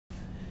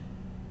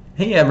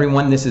Hey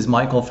everyone, this is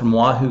Michael from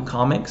Wahoo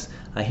Comics.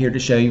 Here to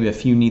show you a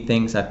few neat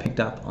things I picked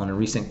up on a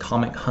recent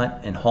comic hunt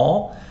and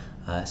haul.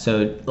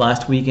 So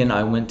last weekend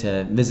I went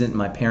to visit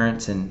my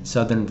parents in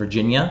Southern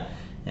Virginia,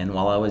 and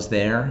while I was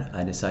there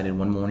I decided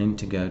one morning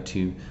to go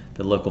to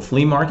the local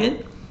flea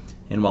market.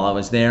 And while I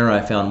was there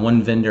I found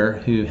one vendor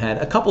who had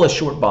a couple of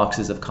short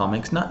boxes of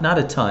comics, not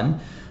a ton,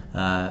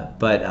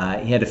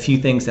 but he had a few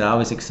things that I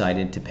was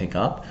excited to pick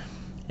up.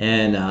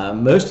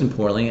 And most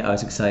importantly, I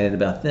was excited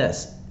about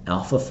this.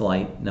 Alpha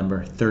Flight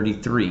number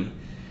 33,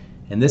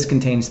 and this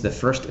contains the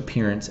first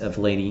appearance of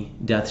Lady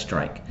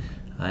Deathstrike.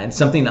 And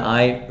something that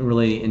I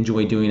really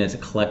enjoy doing as a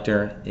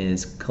collector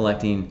is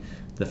collecting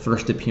the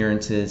first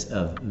appearances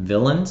of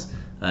villains.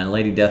 And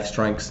Lady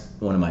Deathstrike's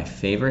one of my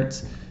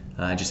favorites.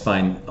 I just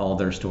find all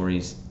their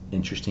stories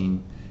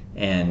interesting,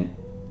 and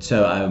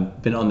so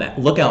I've been on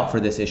that lookout for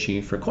this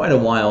issue for quite a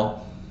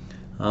while.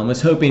 I was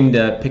hoping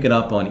to pick it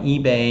up on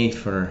eBay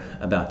for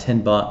about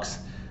 10 bucks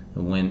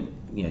when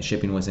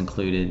shipping was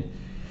included.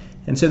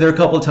 And so there are a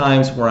couple of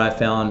times where I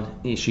found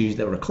issues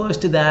that were close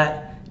to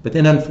that, but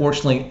then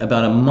unfortunately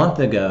about a month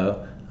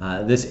ago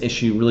this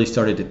issue really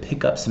started to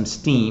pick up some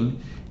steam,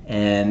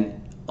 and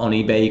on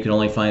eBay you can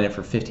only find it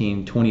for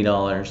 $15,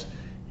 $20.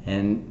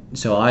 And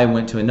so I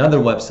went to another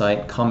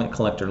website,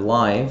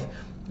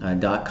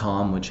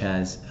 ComicCollectorLive.com, which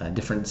has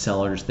different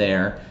sellers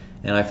there,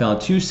 and I found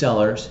two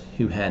sellers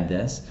who had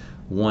this,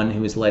 one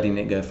who was letting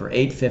it go for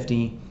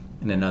 $8.50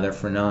 and another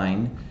for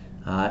 $9.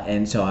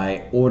 And so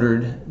I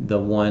ordered the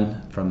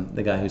one from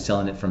the guy who's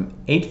selling it from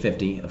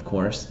 $8.50, of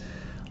course,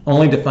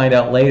 only to find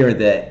out later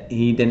that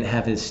he didn't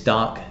have his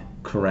stock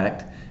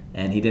correct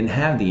and he didn't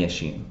have the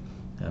issue.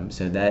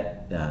 So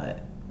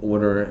that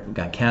order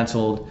got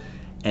canceled,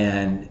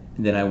 and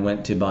then I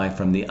went to buy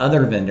from the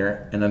other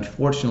vendor, and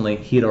unfortunately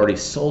he had already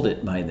sold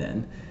it by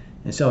then.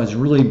 And so I was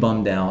really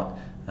bummed out,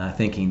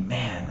 thinking,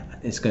 man,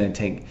 it's going to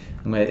take,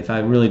 if I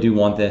really do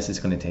want this, it's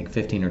going to take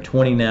 15 or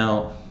 20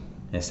 now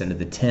instead of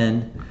the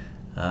 10.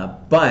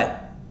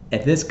 But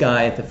at this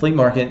guy at the flea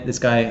market, this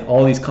guy,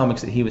 all these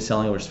comics that he was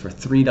selling was for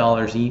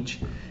 $3 each,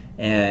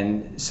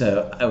 and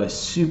so I was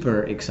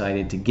super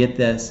excited to get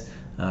this.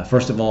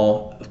 First of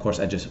all, of course,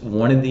 I just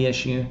wanted the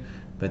issue,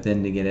 but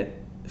then to get it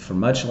for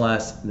much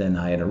less than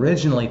I had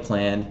originally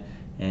planned,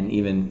 and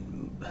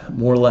even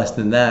more less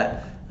than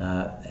that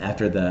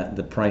after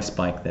the price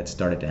spike that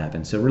started to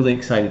happen. So really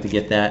excited to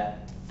get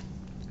that.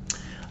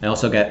 I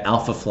also got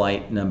Alpha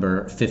Flight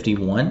number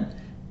 51.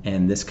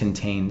 And this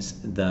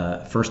contains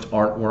the first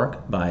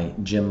artwork by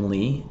Jim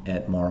Lee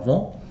at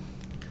Marvel.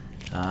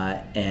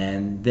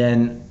 And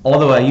then,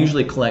 although I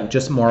usually collect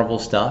just Marvel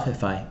stuff,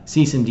 if I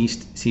see some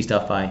DC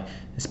stuff I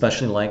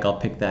especially like, I'll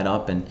pick that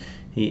up. And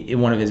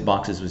one of his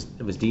boxes was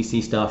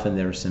DC stuff, and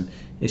there were some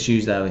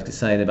issues that I was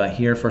excited about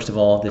here. First of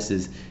all, this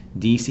is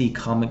DC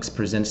Comics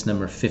Presents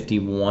number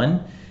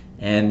 51,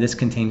 and this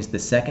contains the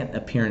second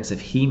appearance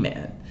of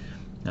He-Man.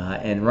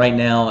 And right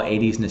now,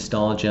 80s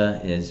nostalgia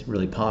is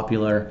really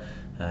popular.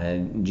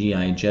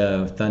 G.I.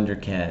 Joe,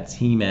 Thundercats,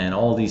 He-Man,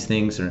 all these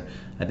things are,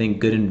 I think,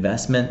 good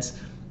investments.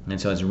 And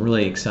so I was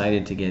really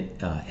excited to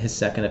get his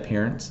second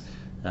appearance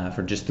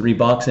for just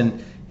 $3.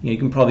 And you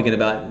can probably get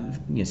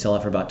sell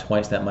it for about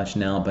twice that much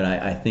now. But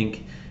I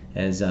think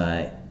as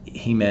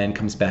He-Man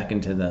comes back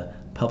into the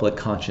public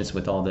conscious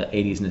with all the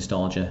 80s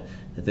nostalgia,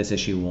 that this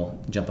issue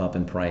will jump up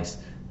in price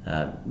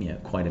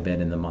quite a bit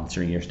in the months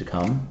or years to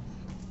come.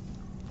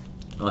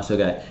 Also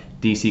got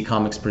DC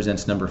Comics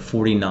Presents number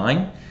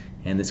 49.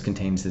 And this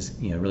contains this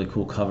really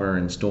cool cover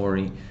and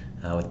story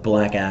with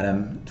Black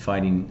Adam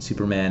fighting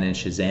Superman and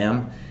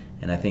Shazam.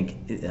 And I think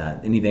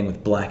anything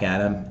with Black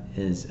Adam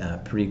is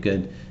a pretty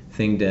good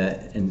thing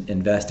to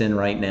invest in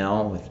right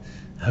now, with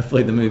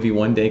hopefully the movie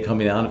one day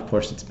coming out. Of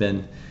course, it's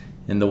been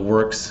in the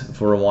works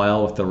for a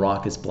while with The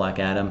Rock as Black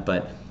Adam,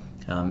 but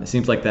it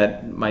seems like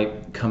that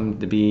might come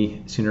to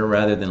be sooner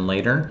rather than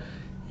later.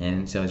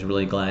 And so I was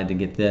really glad to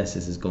get this.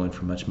 This is going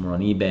for much more on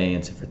eBay,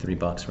 and so for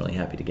 $3, really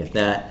happy to get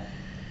that.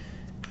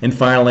 And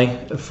finally,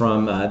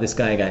 from this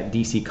guy, I got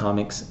DC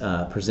Comics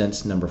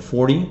Presents number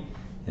 40,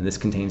 and this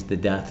contains the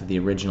death of the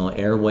original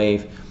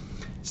Airwave.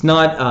 It's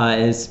not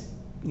as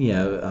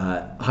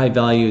high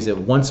value as it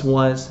once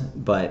was,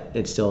 but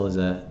it still is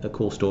a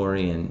cool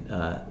story and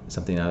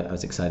something I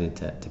was excited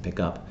to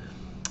pick up.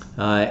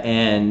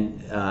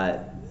 And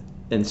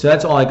so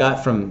that's all I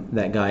got from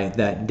that guy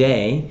that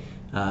day.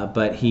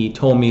 But he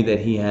told me that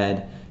he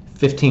had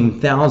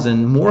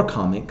 15,000 more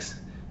comics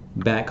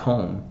back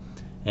home.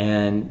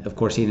 And of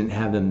course he didn't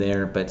have them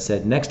there, but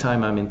said next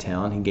time I'm in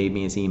town, he gave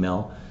me his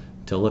email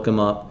to look them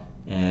up,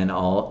 and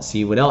I'll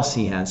see what else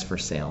he has for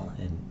sale.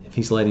 And if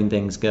he's letting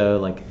things go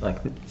like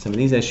some of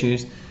these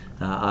issues,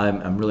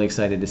 I'm really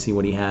excited to see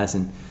what he has.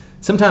 And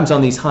sometimes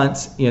on these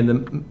hunts,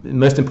 the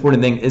most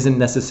important thing isn't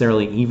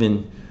necessarily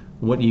even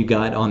what you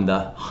got on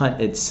the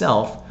hunt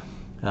itself,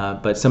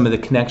 but some of the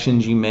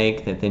connections you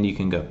make that then you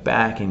can go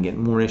back and get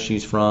more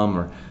issues from,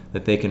 or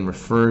that they can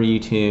refer you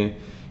to.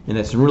 And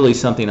that's really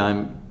something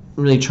I'm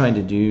really trying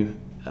to do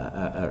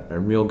a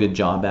real good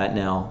job at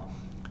now.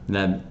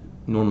 And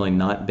normally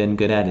not been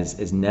good at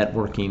is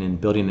networking and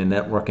building a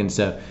network. And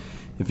so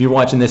if you're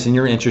watching this and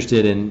you're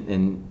interested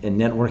in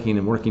networking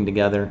and working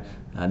together,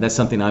 that's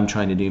something I'm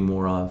trying to do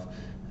more of.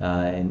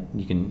 And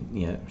you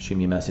can shoot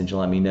me a message and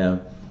let me know.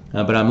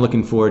 But I'm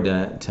looking forward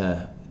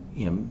to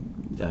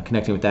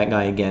connecting with that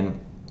guy again.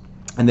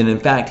 And then in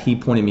fact, he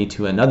pointed me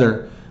to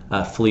another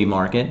flea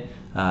market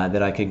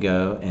that I could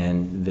go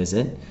and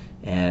visit,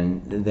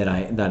 and that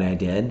I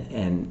did,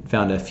 and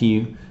found a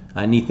few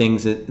neat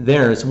things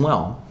there as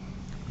well.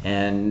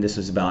 And this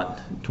was about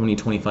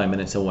 20-25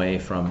 minutes away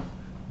from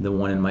the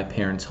one in my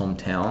parents'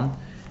 hometown.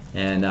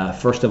 And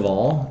first of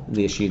all,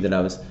 the issue that I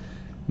was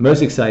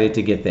most excited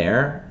to get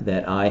there,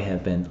 that I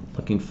have been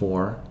looking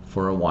for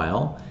a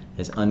while,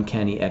 is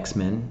Uncanny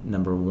X-Men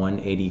number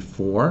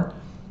 184.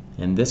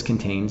 And this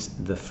contains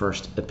the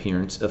first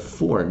appearance of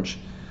Forge.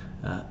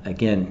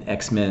 Again,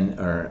 X-Men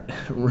are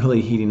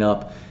really heating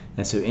up,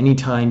 and so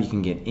anytime you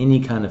can get any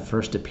kind of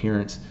first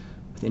appearance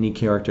with any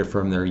character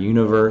from their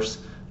universe,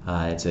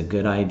 it's a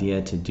good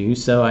idea to do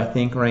so, I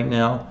think, right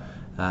now.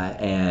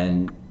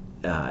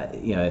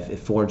 If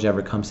Forge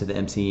ever comes to the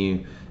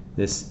MCU,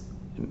 this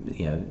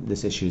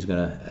issue is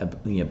going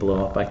to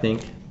blow up, I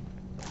think.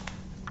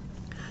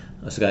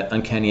 Also got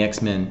Uncanny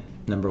X-Men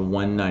number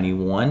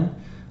 191.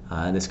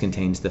 This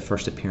contains the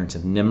first appearance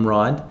of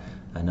Nimrod,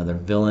 another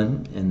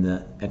villain in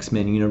the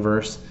X-Men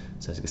universe.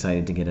 So I was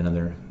excited to get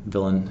another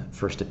villain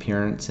first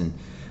appearance, and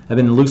I've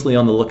been loosely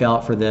on the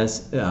lookout for this,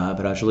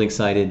 but I was really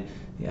excited.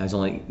 I was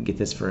only get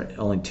this for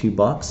only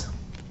 $2.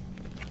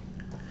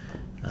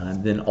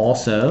 Then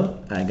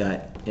also I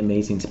got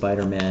Amazing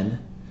Spider-Man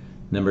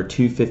number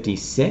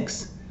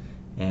 256,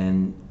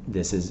 and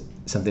this is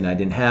something I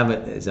didn't have.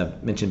 As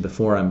I've mentioned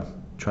before, I'm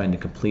trying to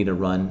complete a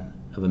run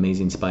of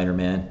Amazing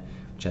Spider-Man,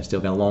 which I still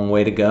got a long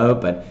way to go,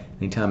 but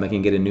anytime I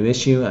can get a new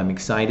issue, I'm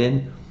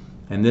excited.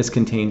 And this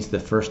contains the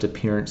first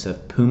appearance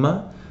of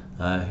Puma,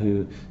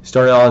 who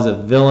started out as a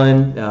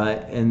villain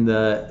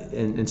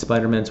in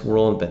Spider-Man's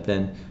world, but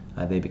then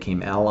they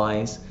became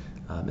allies.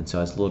 And so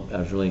I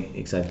was really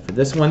excited for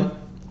this one.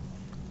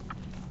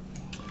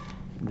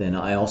 Then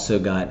I also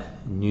got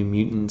New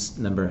Mutants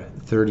number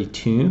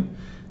 32,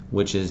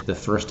 which is the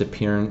first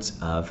appearance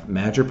of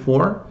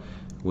Madripoor,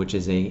 which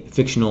is a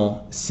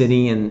fictional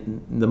city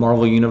in the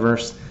Marvel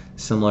Universe,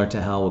 similar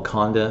to how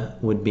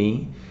Wakanda would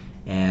be.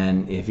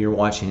 And if you're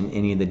watching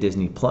any of the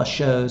Disney Plus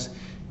shows,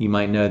 you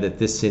might know that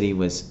this city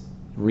was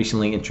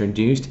recently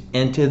introduced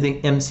into the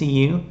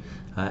MCU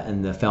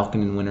in the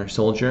Falcon and Winter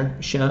Soldier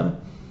show.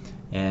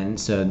 And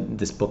so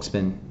this book's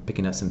been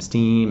picking up some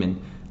steam,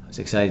 and I was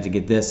excited to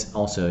get this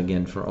also,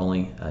 again, for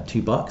only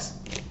 $2.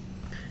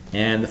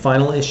 And the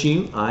final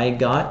issue I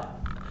got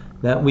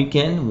that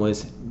weekend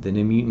was the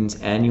New Mutants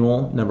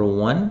Annual number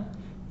 1,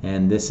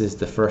 and this is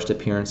the first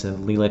appearance of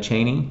Leela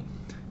Cheney.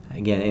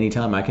 Again,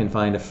 anytime I can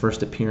find a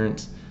first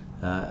appearance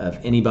of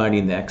anybody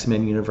in the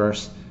X-Men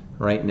universe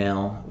right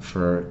now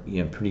for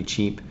pretty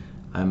cheap,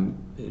 I'm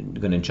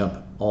going to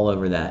jump all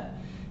over that.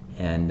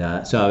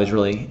 And so I was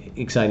really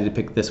excited to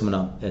pick this one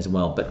up as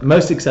well. But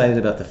most excited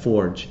about the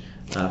Forge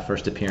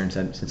first appearance,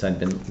 since I'd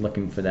been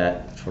looking for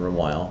that for a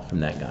while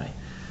from that guy.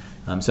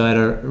 So I had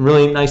a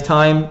really nice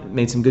time,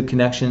 made some good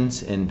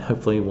connections, and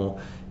hopefully we'll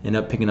end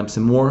up picking up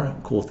some more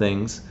cool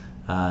things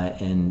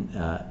in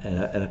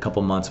a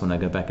couple months when I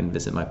go back and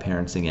visit my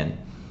parents again.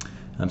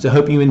 So I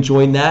hope you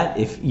enjoyed that.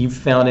 If you've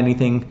found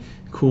anything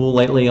cool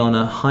lately on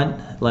a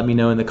hunt, let me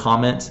know in the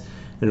comments.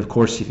 And of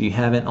course, if you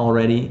haven't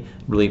already,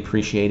 really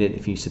appreciate it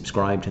if you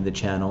subscribe to the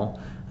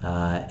channel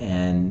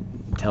and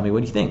tell me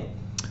what you think.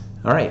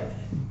 All right,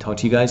 talk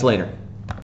to you guys later.